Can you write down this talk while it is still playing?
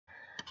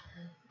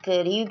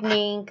Good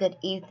evening, good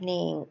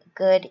evening,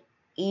 good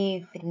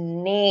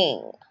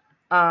evening.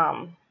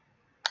 Um,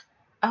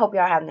 I hope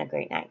y'all having a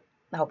great night.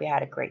 I hope you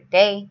had a great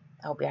day.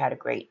 I hope you had a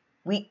great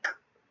week,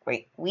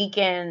 great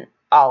weekend,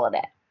 all of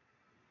that.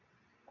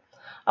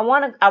 I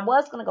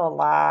was gonna go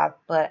live,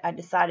 but I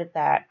decided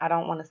that I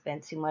don't want to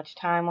spend too much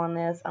time on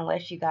this.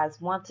 Unless you guys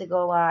want to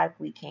go live,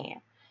 we can.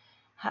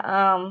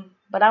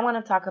 But I want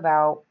to talk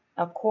about,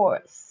 of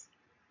course,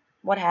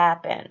 what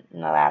happened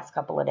in the last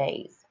couple of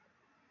days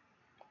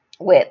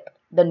with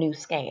the new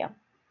scam.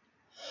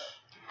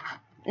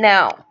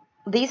 Now,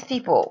 these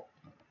people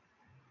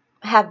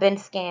have been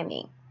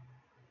scamming,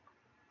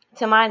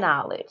 to my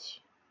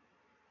knowledge,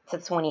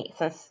 since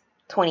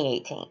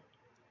 2018.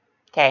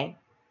 Okay,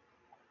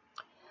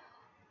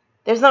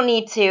 there's no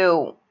need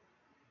to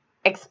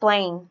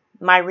explain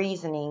my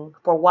reasoning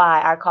for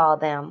why I call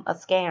them a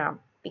scam,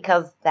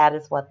 because that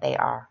is what they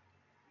are.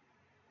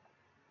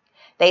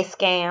 They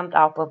scammed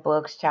off of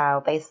Boog's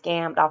child. They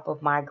scammed off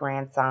of my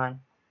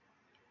grandson.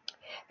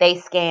 They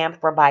scammed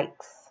for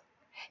bikes.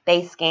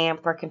 They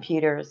scammed for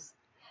computers.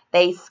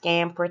 They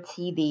scammed for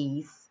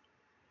TVs.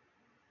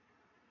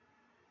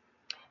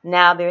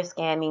 Now they're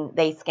scamming.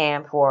 They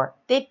scammed for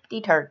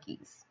 50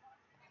 turkeys,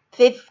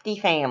 50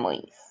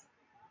 families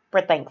for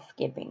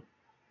Thanksgiving.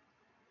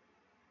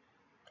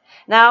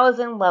 Now, I was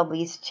in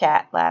Lovely's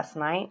chat last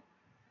night,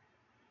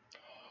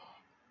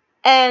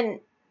 and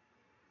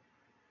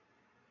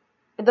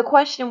the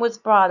question was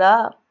brought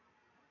up: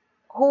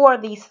 who are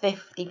these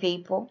 50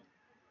 people?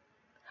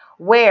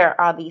 Where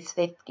are these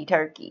 50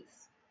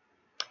 turkeys?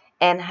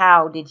 And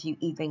how did you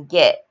even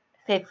get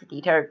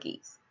 50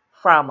 turkeys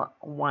from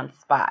one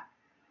spot?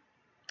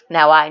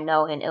 Now, I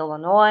know in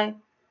Illinois,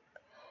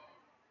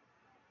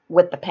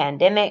 with the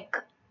pandemic,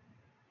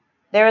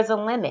 there is a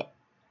limit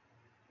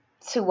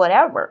to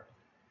whatever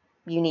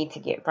you need to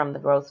get from the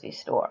grocery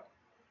store.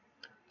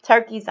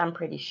 Turkeys, I'm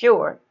pretty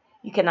sure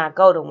you cannot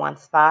go to one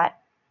spot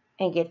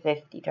and get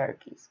 50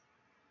 turkeys.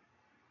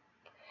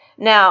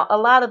 Now, a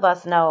lot of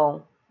us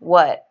know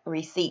what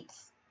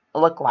receipts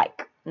look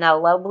like. Now,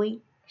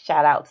 Lovely,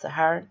 shout out to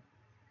her,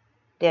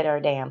 did her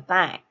damn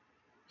thing.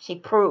 She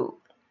proved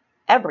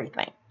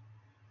everything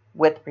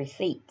with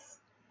receipts.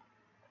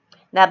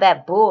 Now,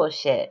 that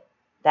bullshit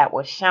that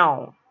was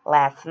shown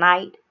last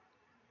night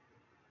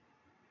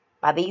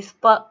by these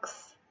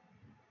fucks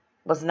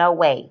was no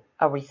way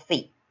a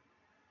receipt.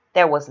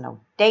 There was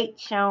no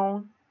date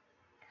shown.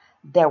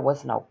 There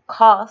was no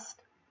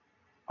cost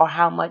or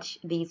how much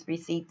these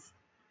receipts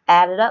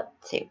added up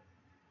to.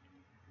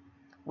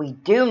 We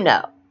do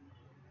know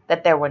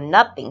that there were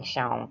nothing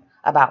shown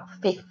about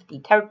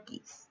 50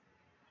 turkeys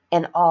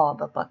and all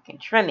the fucking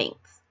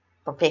trimmings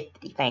for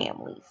 50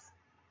 families.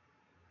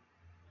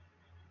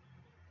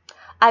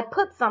 I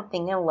put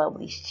something in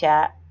Lovely's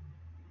chat,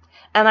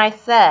 and I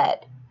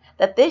said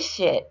that this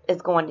shit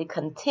is going to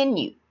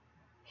continue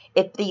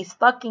if these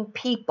fucking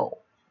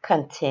people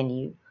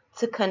continue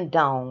to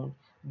condone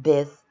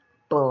this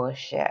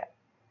bullshit.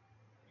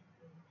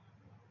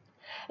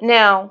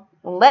 Now,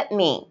 let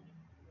me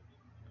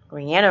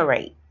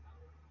reiterate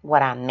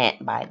what I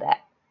meant by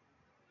that.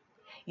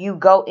 You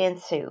go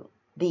into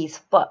these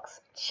fucks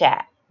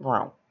chat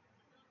room,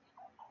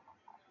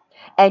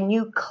 and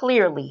you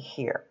clearly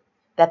hear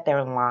that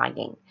they're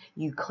lying.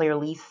 You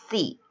clearly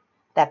see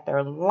that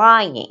they're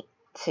lying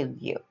to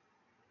you.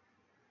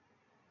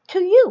 To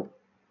you.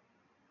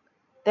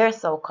 Their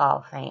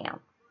so-called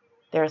fam.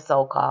 Their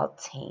so-called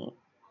team.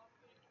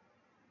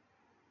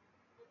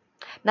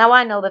 Now,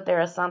 I know that there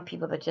are some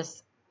people that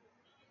just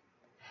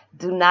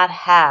do not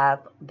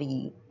have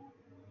the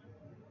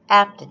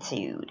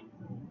aptitude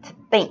to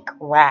think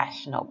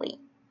rationally.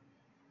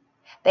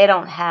 They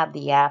don't have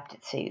the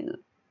aptitude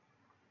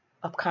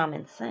of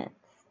common sense.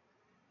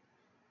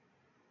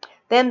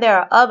 Then there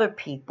are other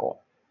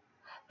people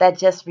that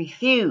just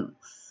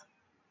refuse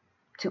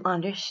to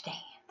understand.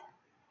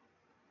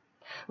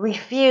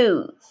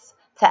 Refuse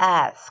to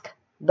ask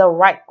the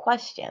right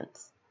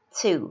questions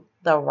to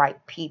the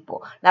right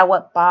people. Now,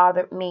 what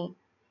bothered me,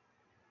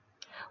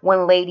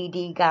 when Lady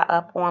D got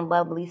up on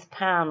Lovely's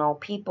panel,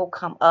 people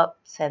come up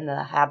and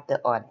have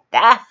the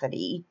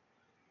audacity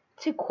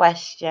to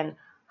question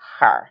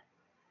her.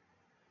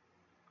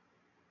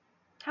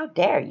 How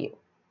dare you?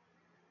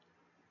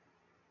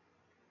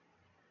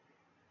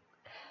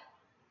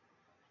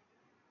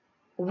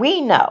 We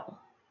know,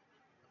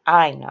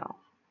 I know,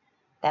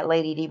 that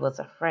Lady D was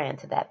a friend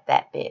to that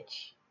fat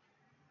bitch.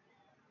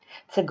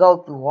 To go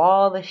through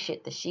all the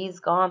shit that she's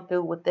gone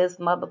through with this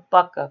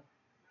motherfucker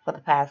for the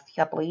past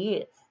couple of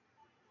years.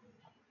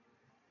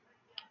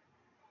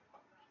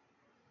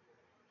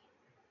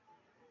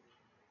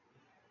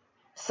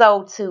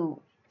 So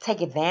to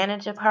take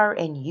advantage of her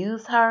and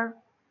use her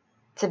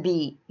to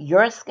be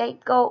your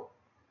scapegoat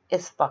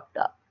is fucked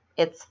up.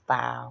 It's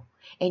foul.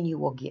 And you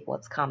will get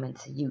what's coming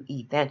to you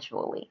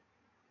eventually.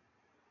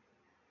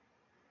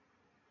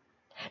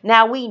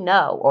 Now we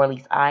know, or at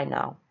least I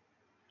know,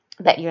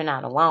 that you're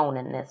not alone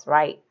in this,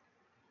 right?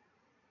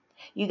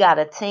 You got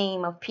a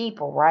team of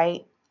people,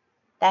 right,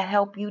 that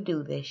help you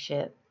do this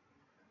shit.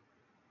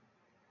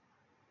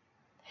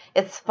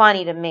 It's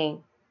funny to me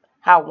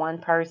how one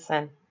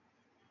person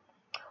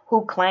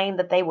who claimed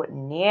that they would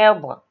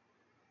never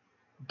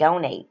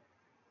donate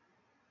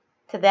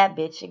to that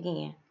bitch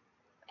again,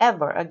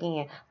 ever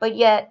again, but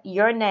yet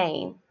your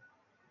name,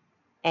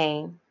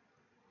 AIM,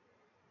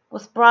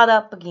 was brought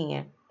up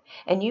again,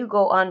 and you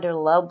go under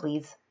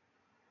Lovely's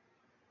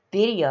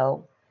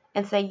video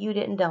and say you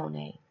didn't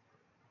donate.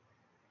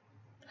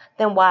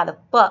 Then why the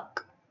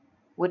fuck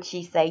would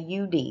she say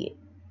you did?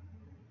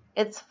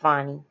 It's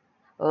funny.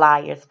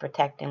 Liars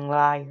protecting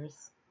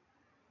liars.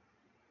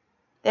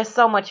 There's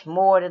so much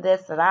more to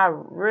this that I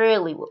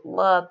really would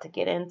love to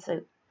get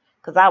into,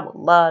 because I would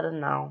love to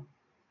know.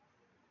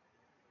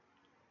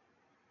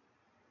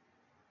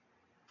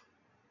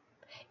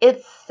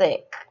 It's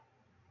sick.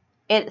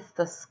 It's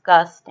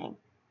disgusting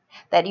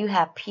that you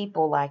have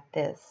people like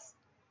this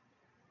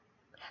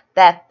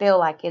that feel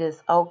like it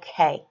is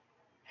okay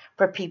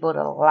for people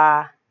to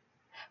lie,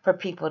 for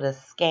people to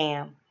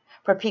scam,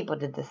 for people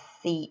to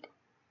deceive,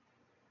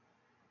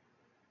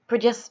 for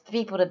just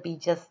people to be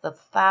just the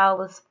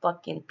foulest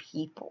fucking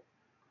people.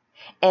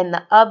 And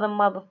the other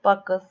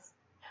motherfuckers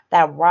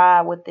that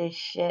ride with this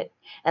shit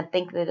and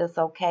think that it's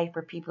okay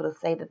for people to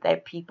say that their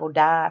people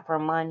died for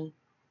money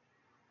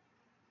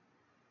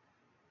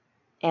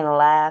and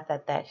laugh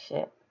at that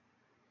shit.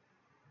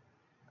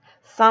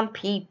 Some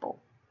people,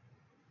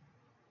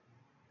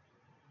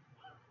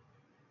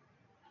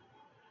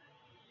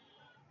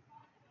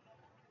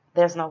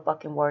 there's no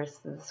fucking words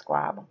to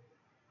describe them.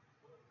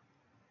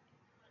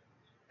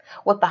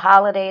 With the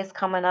holidays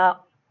coming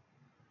up,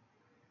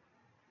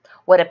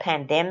 with a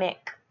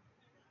pandemic,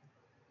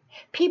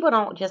 people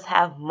don't just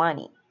have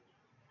money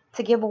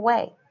to give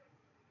away.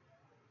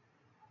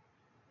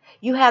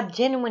 You have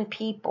genuine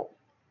people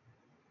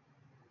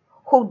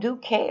who do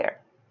care,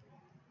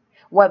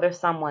 whether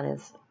someone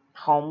is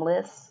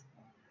homeless,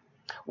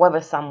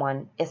 whether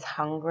someone is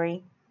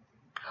hungry,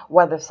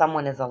 whether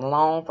someone is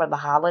alone for the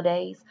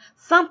holidays.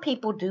 Some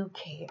people do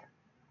care.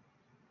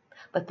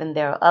 But then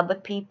there are other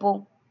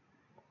people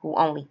who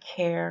only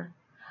care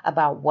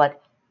about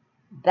what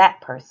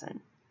that person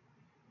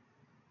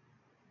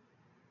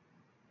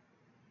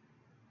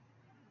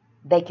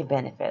they can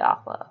benefit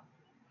off of.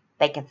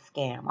 They can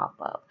scam off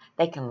of.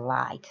 They can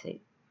lie to.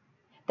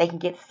 They can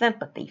get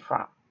sympathy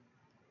from.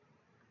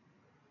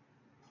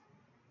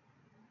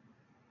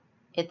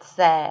 It's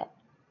sad.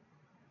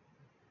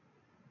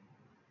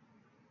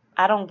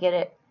 I don't get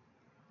it.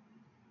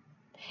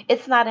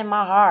 It's not in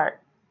my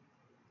heart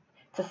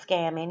to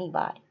scam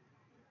anybody.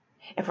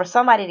 And for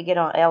somebody to get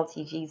on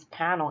LTG's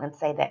panel and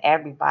say that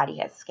everybody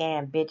has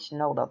scammed, bitch,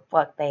 no the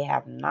fuck they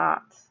have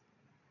not.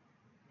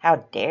 How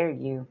dare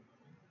you?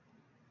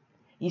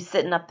 You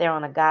sitting up there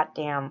on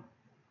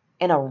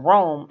in a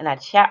room, in a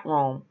chat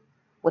room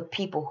with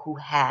people who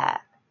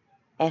have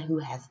and who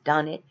has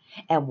done it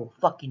and will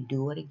fucking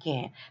do it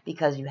again,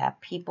 because you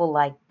have people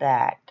like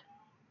that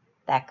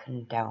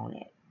condone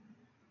it.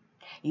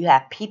 You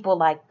have people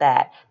like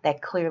that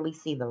clearly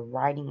see the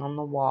writing on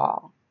the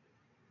wall,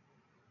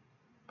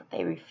 but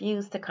they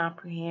refuse to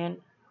comprehend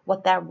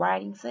what that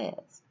writing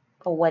says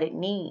or what it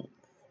means.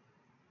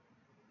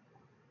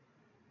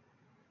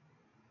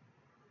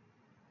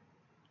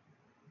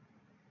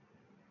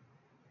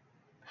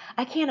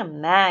 I can't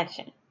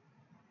imagine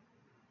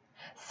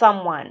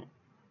someone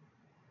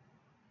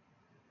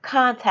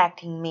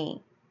contacting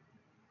me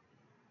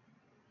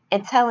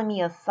and telling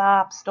me a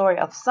sob story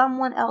of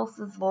someone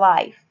else's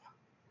life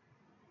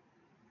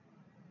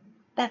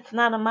that's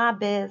none of my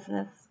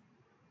business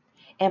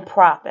and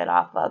profit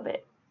off of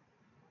it.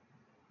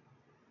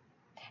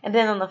 And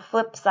then on the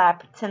flip side,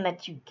 pretend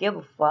that you give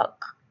a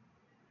fuck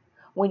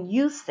when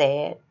you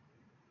said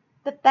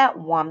that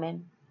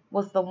woman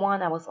was the one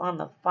that was on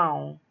the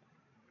phone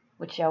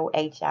with your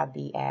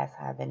HIV ass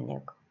having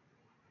nigga.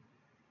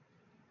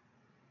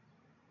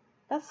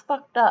 That's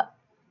fucked up.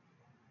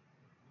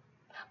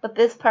 But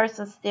this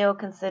person still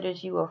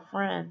considers you a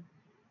friend.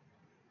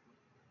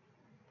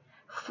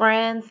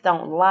 Friends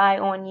don't lie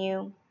on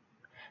you.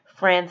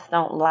 Friends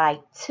don't lie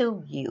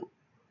to you.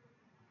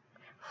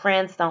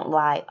 Friends don't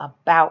lie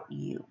about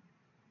you.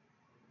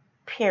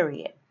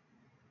 Period.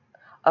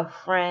 A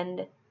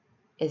friend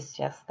is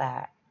just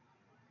that.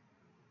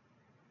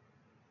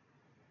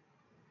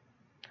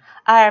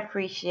 I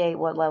appreciate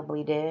what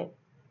Lovely did.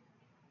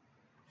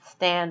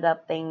 Stand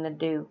up thing to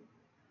do.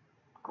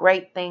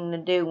 Great thing to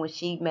do when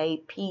she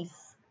made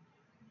peace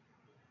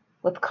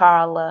with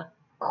Carla,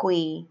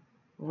 Quee,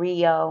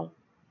 Rio,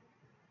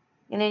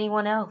 and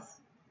anyone else.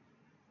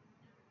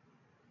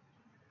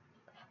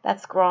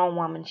 That's grown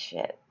woman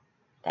shit.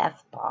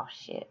 That's boss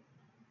shit.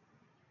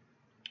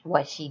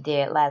 What she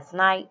did last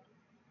night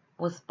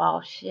was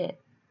boss shit.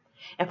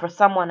 And for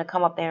someone to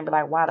come up there and be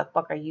like, why the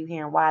fuck are you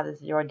here and why this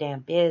is your damn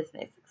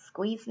business?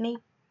 Squeeze me?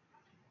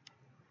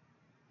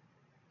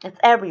 It's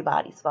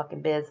everybody's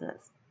fucking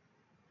business.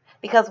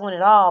 Because when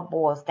it all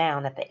boils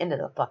down at the end of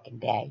the fucking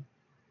day,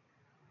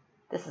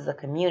 this is a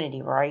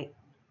community, right?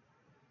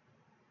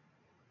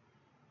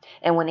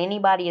 And when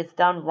anybody is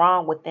done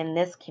wrong within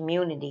this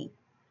community,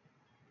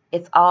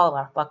 It's all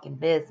our fucking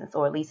business,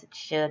 or at least it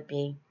should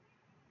be.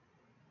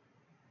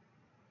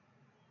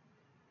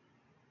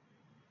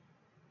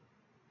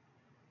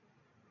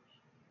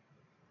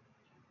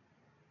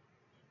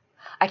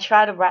 I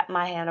try to wrap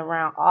my hand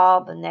around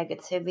all the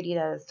negativity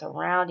that is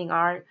surrounding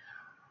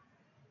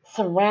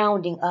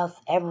us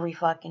every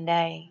fucking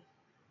day.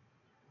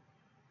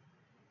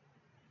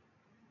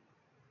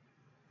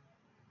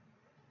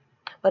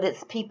 But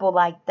it's people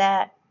like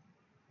that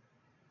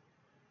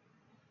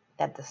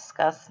that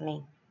disgust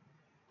me.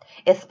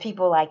 It's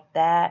people like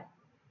that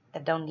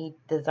that don't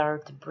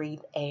deserve to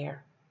breathe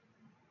air.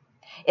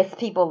 It's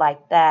people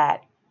like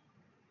that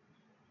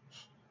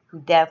who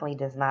definitely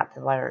does not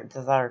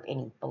deserve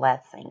any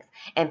blessings.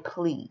 And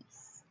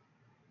please,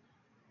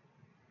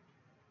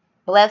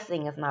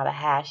 blessing is not a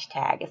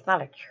hashtag. It's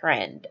not a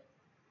trend.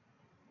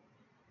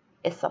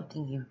 It's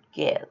something you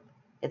give.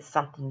 It's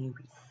something you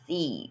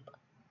receive.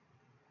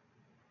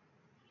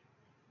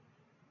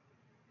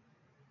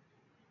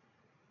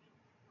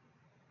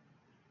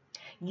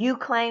 You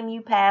claim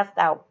you passed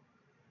out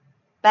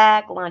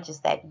bag lunches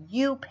that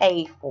you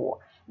paid for.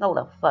 No,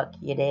 the fuck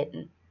you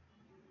didn't.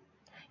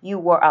 You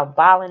were a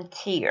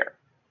volunteer.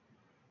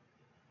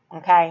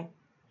 Okay?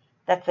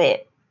 That's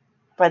it.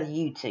 For the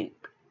YouTube.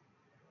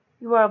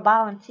 You were a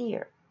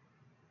volunteer.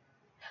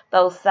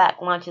 Those sack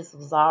lunches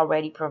was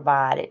already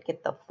provided.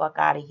 Get the fuck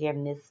out of here,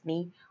 miss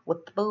me,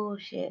 with the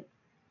bullshit.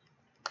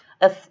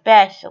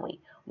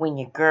 Especially when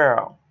your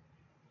girl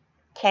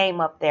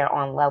came up there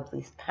on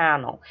Lovely's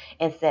panel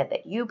and said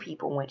that you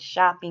people went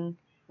shopping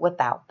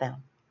without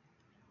them.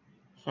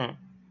 Hmm.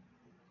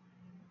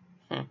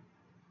 Hmm.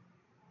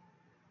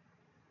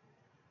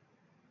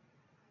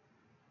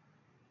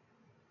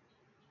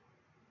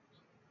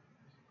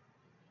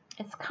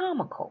 It's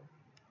comical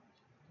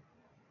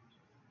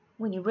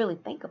when you really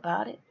think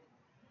about it.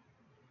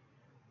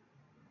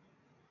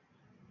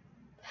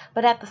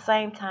 But at the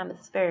same time,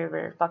 it's very,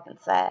 very fucking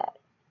sad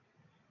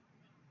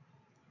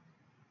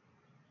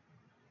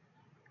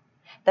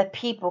that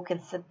people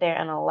can sit there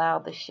and allow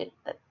the shit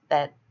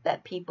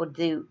that people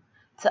do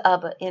to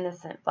other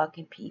innocent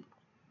fucking people,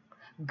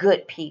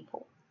 good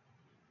people.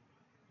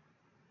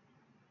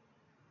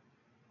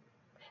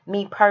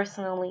 Me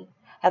personally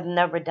have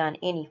never done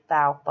any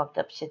foul fucked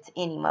up shit to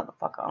any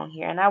motherfucker on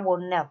here, and I will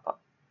never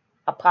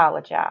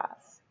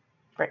apologize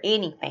for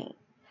anything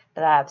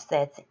that I've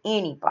said to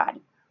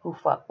anybody who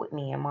fuck with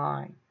me and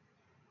mine.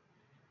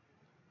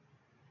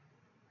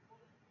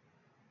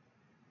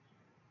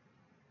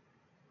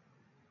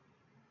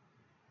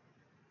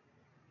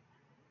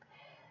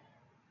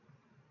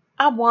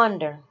 I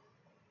wonder,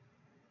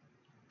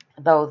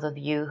 those of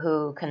you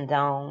who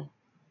condone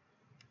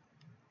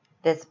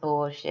this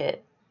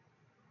bullshit,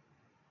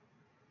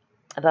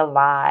 the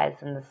lies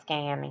and the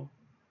scamming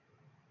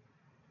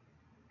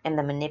and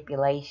the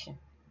manipulation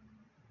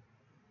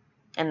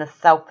and the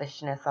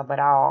selfishness of it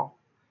all.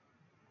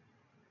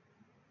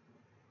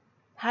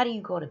 How do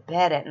you go to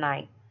bed at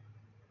night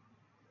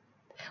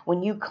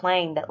when you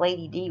claim that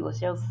Lady D was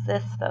your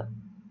sister?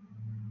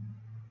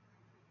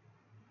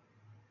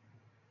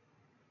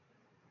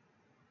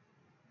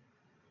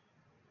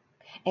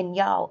 And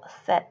y'all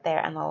sat there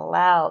and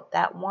allowed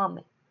that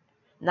woman,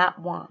 not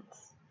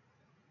once,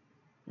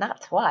 not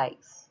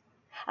twice.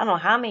 I don't know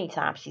how many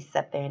times she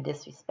sat there and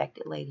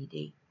disrespected Lady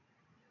D.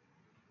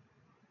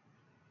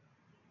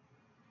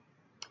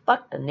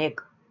 Fuck the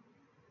nigga.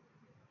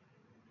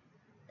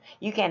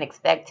 You can't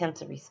expect him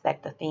to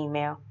respect a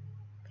female.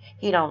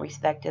 He don't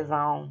respect his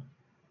own.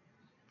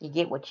 You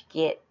get what you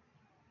get.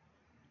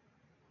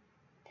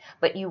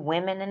 But you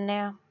women in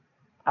there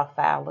are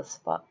foul as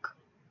fuck.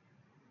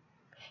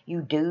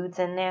 You dudes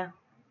in there,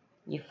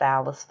 you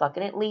foul as fuck.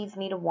 And it leads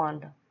me to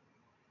wonder,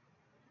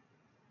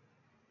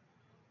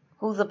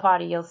 who's a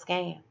part of your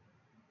scam?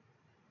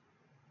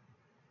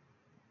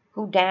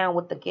 Who down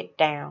with the get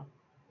down?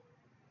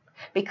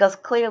 Because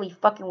clearly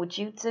fucking with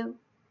you two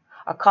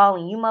or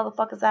calling you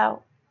motherfuckers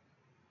out,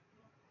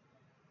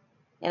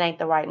 it ain't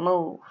the right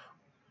move.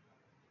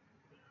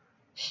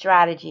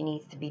 Strategy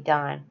needs to be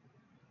done.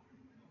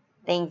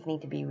 Things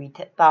need to be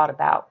thought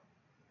about.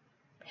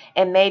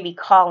 And maybe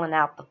calling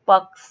out the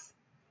fucks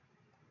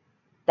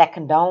that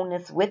condone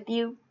this with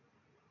you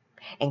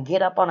and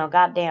get up on a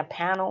goddamn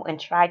panel and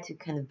try to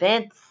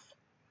convince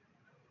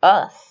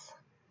us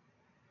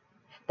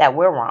that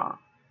we're wrong.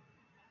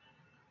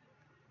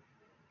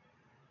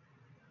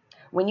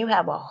 When you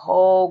have a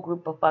whole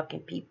group of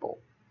fucking people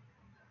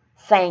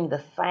saying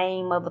the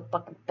same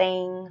motherfucking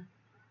thing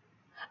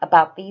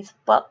about these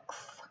fucks,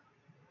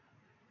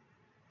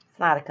 it's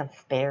not a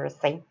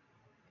conspiracy.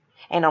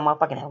 Ain't no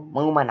motherfucking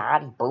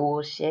Illuminati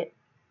bullshit.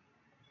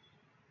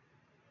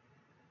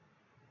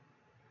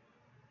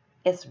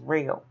 It's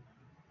real.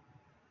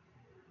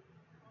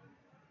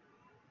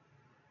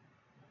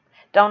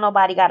 Don't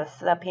nobody gotta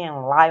sit up here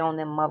and lie on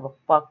them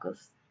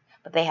motherfuckers.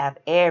 But they have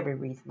every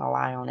reason to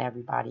lie on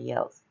everybody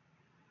else.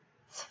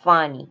 It's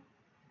funny.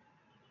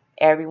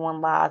 Everyone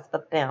lies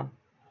but them.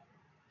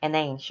 And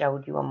they ain't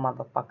showed you a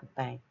motherfucking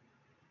thing.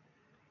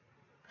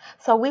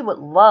 So we would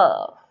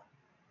love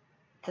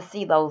to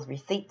see those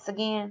receipts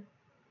again.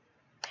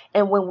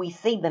 And when we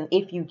see them,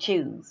 if you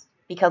choose,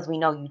 because we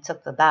know you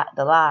took the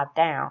live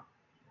down,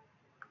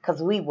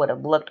 because we would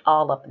have looked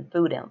all up and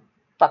through them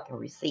fucking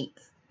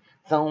receipts,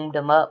 zoomed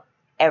them up,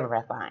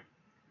 everything.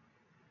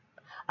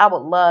 I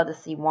would love to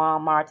see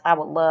Walmart's. I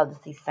would love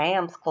to see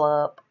Sam's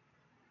Club.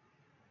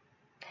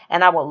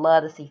 And I would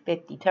love to see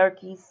 50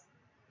 turkeys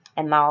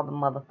and all the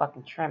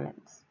motherfucking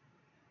trimmings.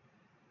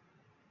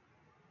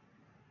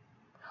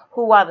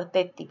 Who are the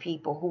 50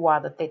 people? Who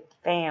are the 50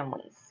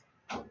 families?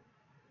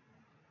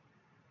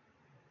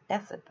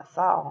 That's it. That's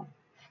all.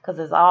 Because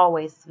there's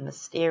always some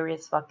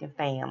mysterious fucking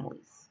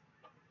families.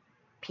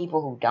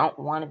 People who don't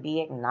want to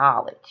be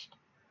acknowledged.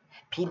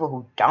 People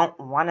who don't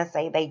want to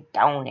say they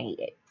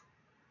donated.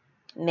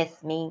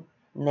 Miss me,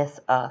 miss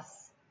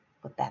us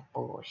with that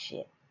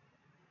bullshit.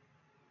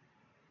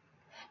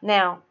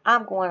 Now,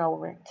 I'm going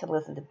over to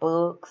listen to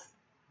books.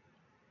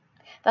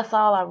 That's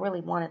all I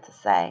really wanted to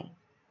say.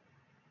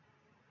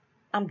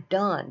 I'm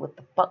done with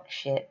the fuck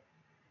shit.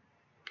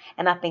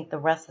 And I think the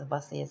rest of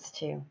us is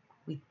too.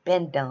 We've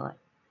been done.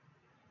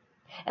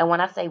 And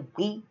when I say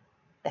we,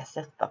 that's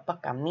just the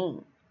fuck I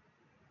mean.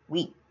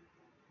 We.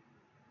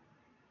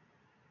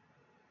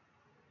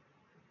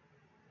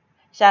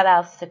 Shout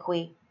outs to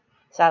Quee.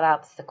 Shout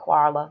outs to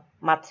Quarla,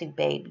 my 2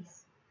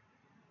 babies.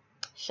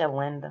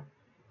 Shalinda.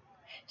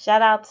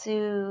 Shout out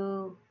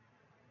to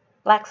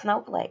Black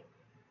Snowflake.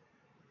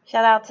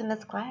 Shout out to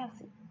Miss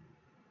Classy.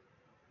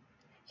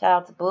 Shout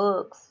out to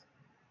Books.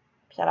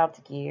 Shout out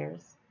to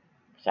Gears.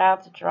 Shout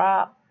out to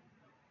Drop.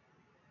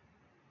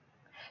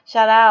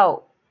 Shout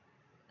out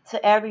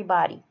to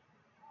everybody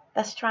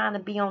that's trying to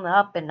be on the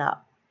up and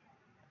up.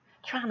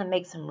 Trying to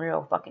make some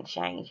real fucking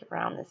change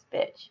around this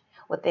bitch.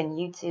 Within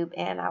YouTube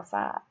and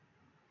outside.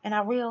 In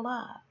our real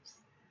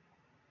lives.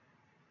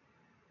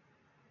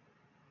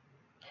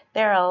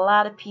 There are a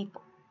lot of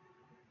people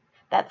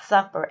that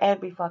suffer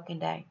every fucking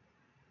day.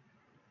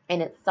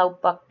 And it's so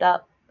fucked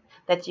up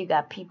that you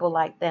got people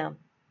like them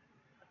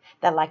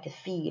that like to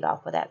feed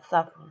off of that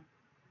suffering.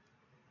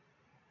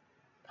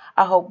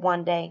 I hope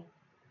one day,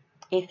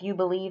 if you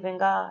believe in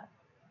God,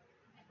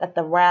 that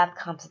the wrath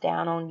comes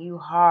down on you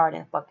hard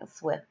and fucking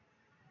swift.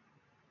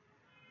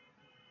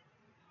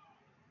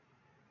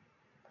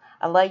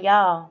 I love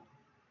y'all.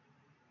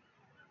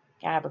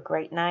 Y'all have a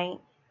great night.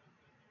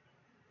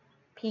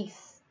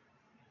 Peace.